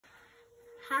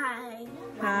Hi.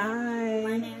 Hi.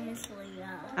 My name is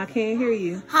Leah. I can't hear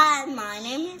you. Hi, my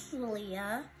name is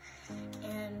Leah,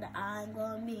 and I'm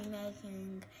going to be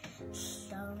making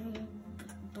some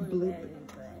blueberry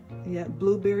bread. Yeah,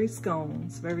 blueberry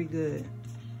scones. Very good.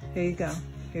 Here you go.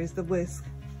 Here's the whisk.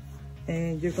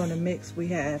 And you're going to mix. We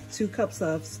have 2 cups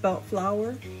of spelt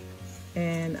flour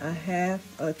and a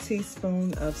half a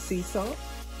teaspoon of sea salt.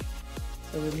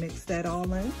 So we mix that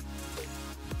all in.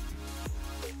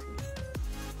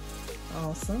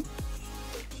 Awesome.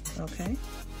 Okay.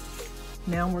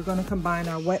 Now we're going to combine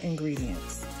our wet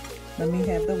ingredients. Let me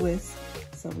have the whisk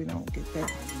so we don't get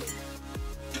that.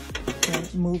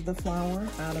 Okay, move the flour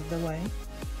out of the way.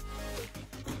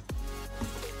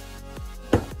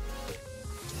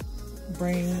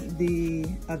 Bring the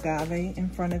agave in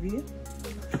front of you.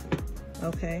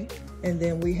 Okay. And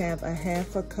then we have a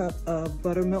half a cup of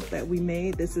buttermilk that we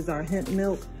made. This is our hemp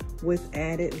milk with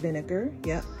added vinegar.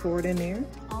 Yep, pour it in there.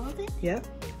 All of it? Yep,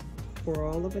 pour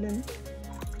all of it in.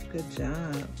 Good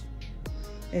job.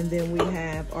 And then we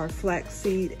have our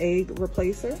flaxseed egg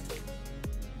replacer.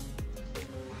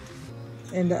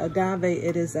 And the agave,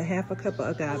 it is a half a cup of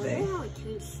agave. Oh, it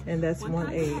tastes. And that's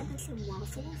 1 egg. I had this in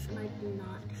waffles and I did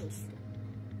not taste it.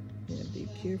 Yeah, be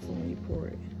careful when you pour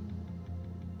it.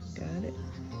 Got it?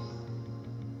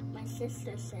 My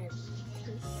sister said it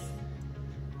tastes.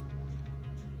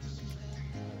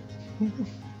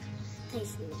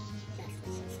 Tastes good. That's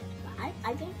what she said. But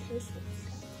I didn't taste it.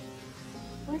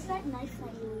 Where's that knife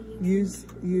that you were using?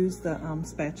 Use the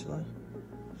spatula,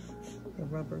 the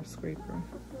rubber scraper.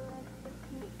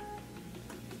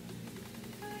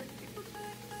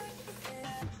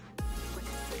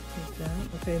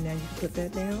 Okay, now you can put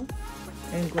that down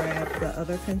and grab the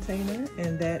other container,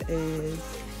 and that is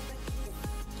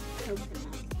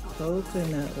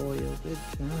coconut oil. Good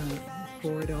job.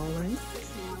 Pour it all in.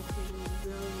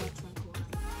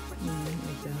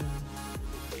 It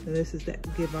does. So this is to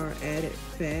give our added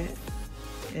fat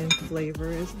and flavor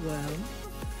as well.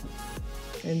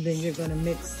 And then you're gonna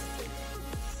mix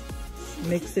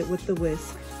it with the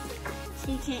whisk.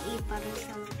 She can't eat butter,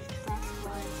 so that's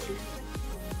why she.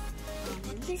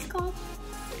 What is this called?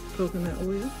 Coconut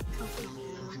oil. Coconut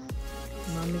oil.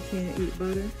 Mommy can't eat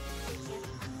butter.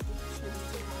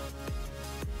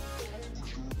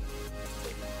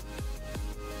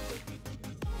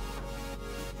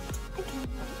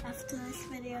 After this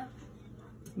video.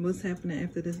 What's happening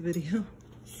after this video?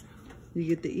 You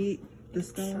get to eat the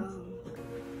scones?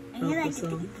 And then I get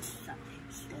to eat the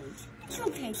scones. It's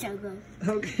okay, so good.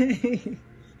 Okay.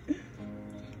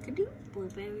 Could do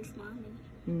blueberries,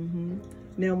 Mommy.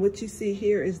 Now what you see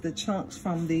here is the chunks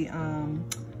from the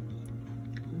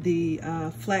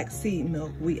flaxseed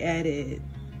milk. We added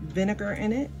vinegar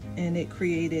in it, and it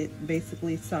created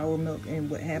basically sour milk. And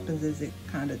what happens is it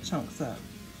kind of chunks up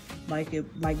like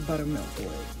buttermilk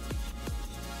would.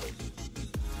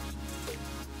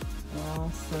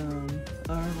 Awesome.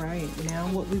 All right, now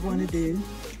what we want to do,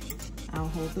 I'll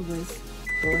hold the whisk.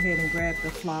 Go ahead and grab the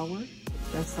flour.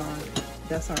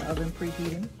 That's our oven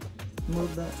preheating.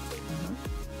 Move the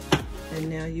and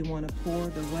now you want to pour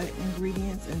the wet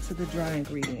ingredients into the dry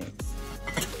ingredients.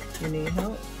 You need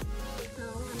help?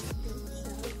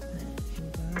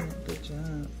 You got it. Good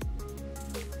job.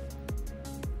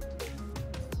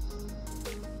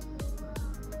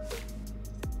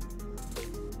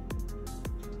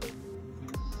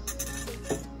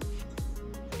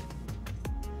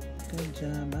 Good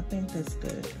job. I think that's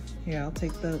good. Here, I'll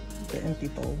take the empty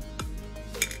bowl.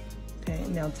 Okay,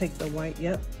 now take the white,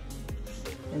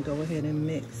 and go ahead and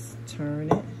mix. Turn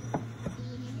it.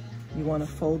 You want to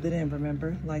fold it in,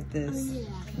 remember? Like this. Oh,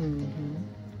 yeah.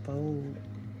 Fold.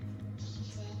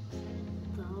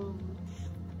 Fold.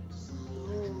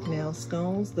 Now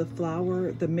scones, the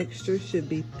flour, the mixture should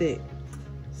be thick.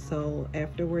 So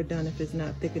after we're done, if it's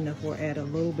not thick enough, we'll add a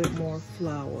little bit more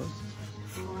flour.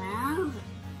 Flour?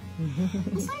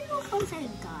 It's like you're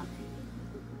agave.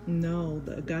 No,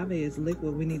 the agave is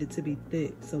liquid. We need it to be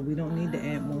thick, so we don't need to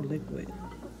add more liquid.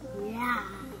 Yeah.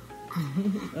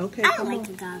 Okay, I like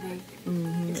agave.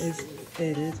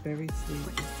 It is very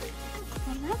sweet.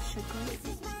 I love sugar.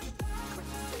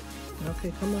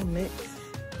 Okay, come on, mix.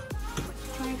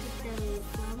 Try to get the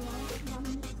flour on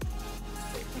it.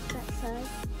 Like that side.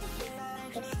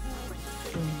 This side.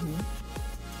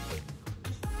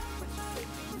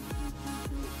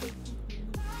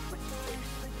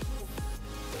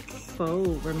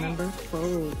 Fold, remember?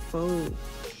 Fold, fold.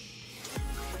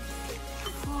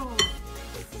 Fold.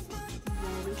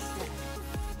 Very set.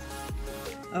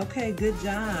 Okay, good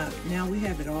job. Now we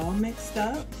have it all mixed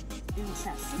up.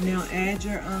 Now add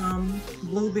your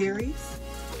blueberries.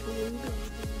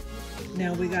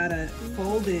 Now we gotta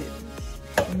fold it.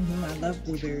 I love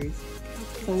blueberries.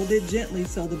 Fold it gently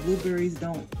so the blueberries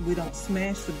we don't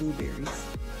smash the blueberries.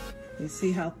 You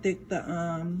see how thick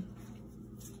the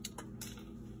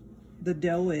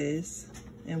dough is,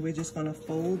 and we're just gonna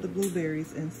fold the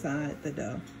blueberries inside the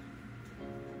dough.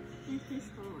 This is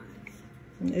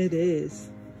hard. It is.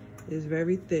 It's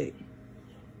very thick.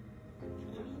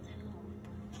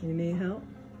 You need help?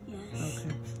 Yes.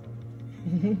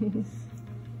 Okay.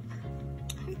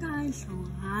 Hi guys, so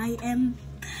I am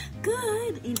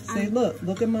good. And Say,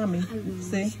 look at mommy.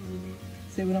 See?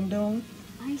 See what I'm doing?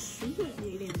 I see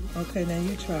it. Okay, now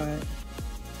you try it.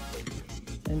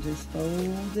 And just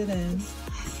fold it in.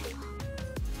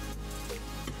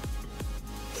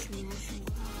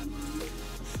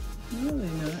 No,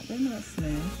 they're not. They're not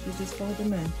smashed. You just fold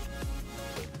them in.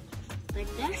 Like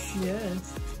this?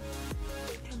 Yes.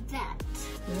 Like that.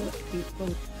 Yep, keep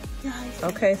folding. Guys.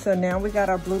 Okay, so now we got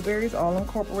our blueberries all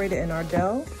incorporated in our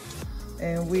dough.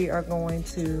 And we are going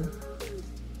to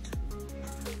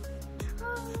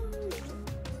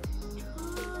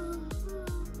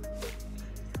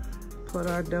put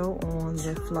our dough on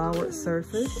the floured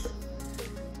surface.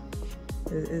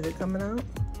 Is it coming out?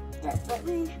 Let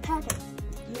me cut it.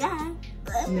 Yeah.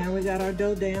 Now we got our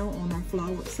dough down on our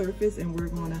floured surface, and we're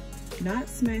gonna not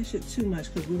smash it too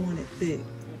much because we want it thick,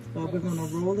 but we're gonna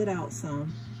roll it out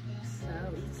some. So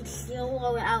you can still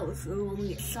roll it out so it won't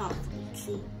get soft.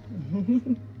 See?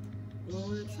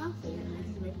 Roll it soft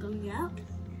and let it go out.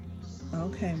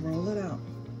 Okay, roll it out.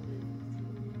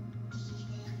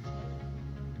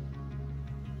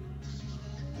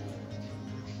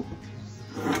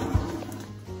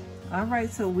 All right,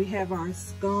 so we have our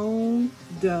scone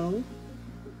dough,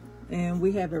 and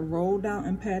we have it rolled out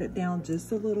and patted down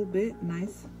just a little bit.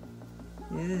 Nice.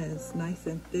 Yes, nice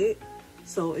and thick.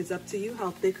 So it's up to you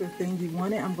how thick or thin you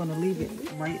want it. I'm gonna leave it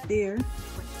right there.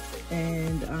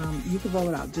 And you can roll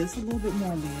it out just a little bit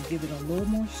more, Leah. Give it a little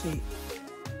more shape.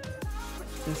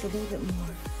 Just a little bit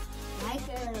more. Like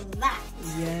that.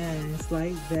 Yes,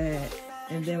 like that.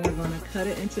 And then we're gonna cut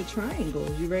it into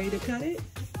triangles. You ready to cut it?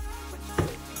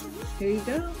 Here you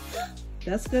go.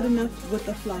 That's good enough with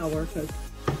the flour, because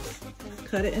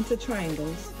cut it into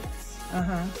triangles.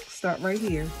 Start right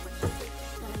here.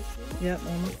 Yep,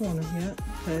 on the corner. Yep,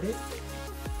 cut it.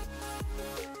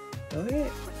 Go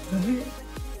ahead. Go ahead.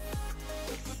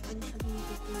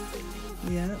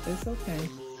 Yeah, it's okay.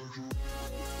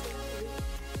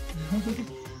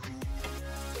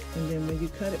 And then when you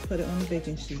cut it, put it on the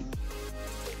baking sheet.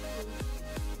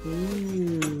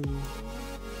 Ooh.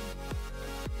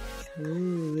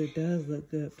 Ooh, it does look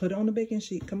good. Put it on the baking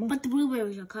sheet. Come on. But the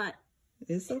blueberries are cut.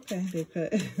 It's okay. They're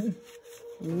cut.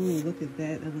 Ooh, look at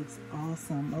that. It looks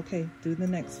awesome. Okay, do the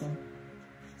next one.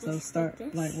 So start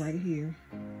like right here.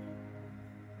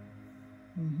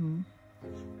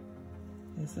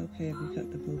 It's okay if you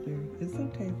cut the blueberry. It's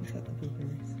okay if you cut the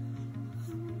blueberries.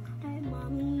 Okay,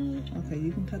 mommy. Okay,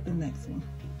 you can cut the next one.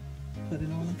 Put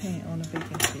it on the pan, on the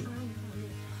baking sheet.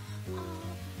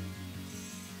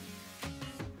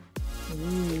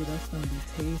 Ooh, that's gonna be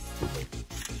tasty.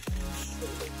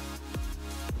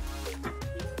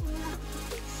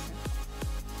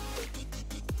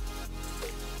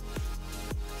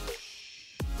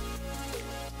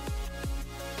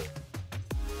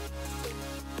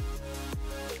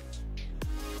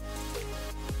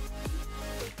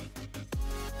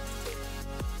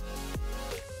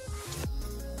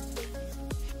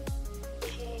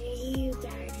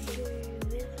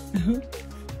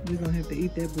 You're gonna have to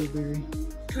eat that blueberry.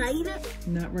 Can I eat it?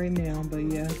 Not right now, but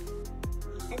yeah.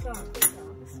 It's on the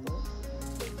stove.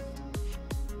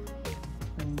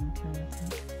 Okay.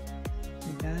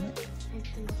 You got it?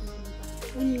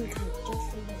 We need to cut it just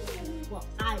a little bit. Well,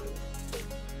 I do.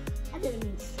 I didn't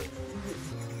mean to.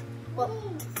 Well,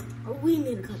 we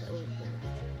need to cut it a little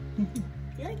bit.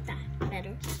 You like that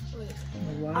better?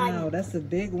 Wow, that's a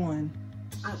big one.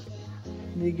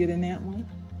 You get in that one?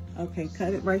 Okay,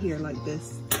 cut it right here like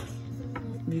this.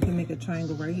 You can make a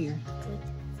triangle right here.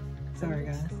 Sorry,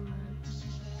 guys.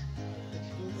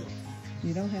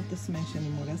 You don't have to smash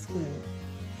anymore. That's good.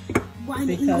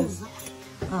 Because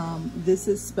this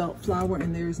is spelt flour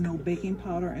and there is no baking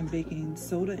powder and baking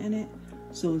soda in it.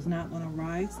 So it's not going to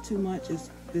rise too much.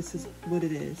 This is what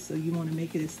it is. So you want to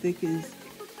make it as thick as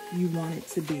you want it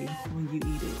to be when you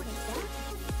eat it.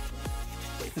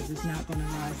 Because it's not going to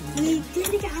rise anymore. We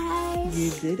did it, guys.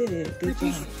 You did it. Good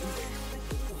job.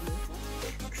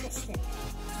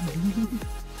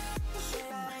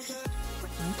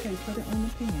 Okay, put it on the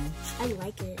pan. I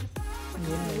like it.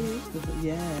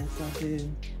 Yes, I do.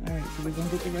 All right, so we're going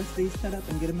to get the rest of these cut up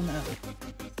and get them in the oven.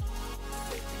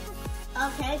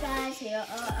 Okay, guys, here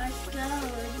are our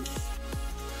stones.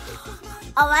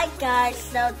 Alright, guys,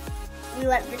 so we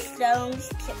let the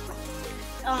stones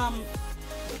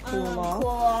cool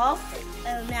off,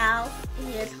 and now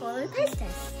here's how we taste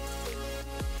this.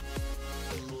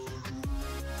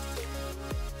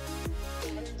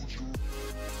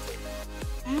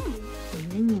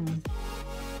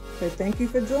 So thank you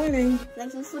for joining.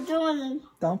 Thank you for joining.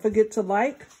 Don't forget to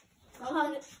like.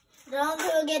 Don't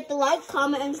forget to like,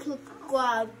 comment, and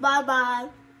subscribe. Bye-bye.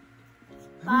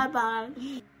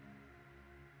 Bye-bye.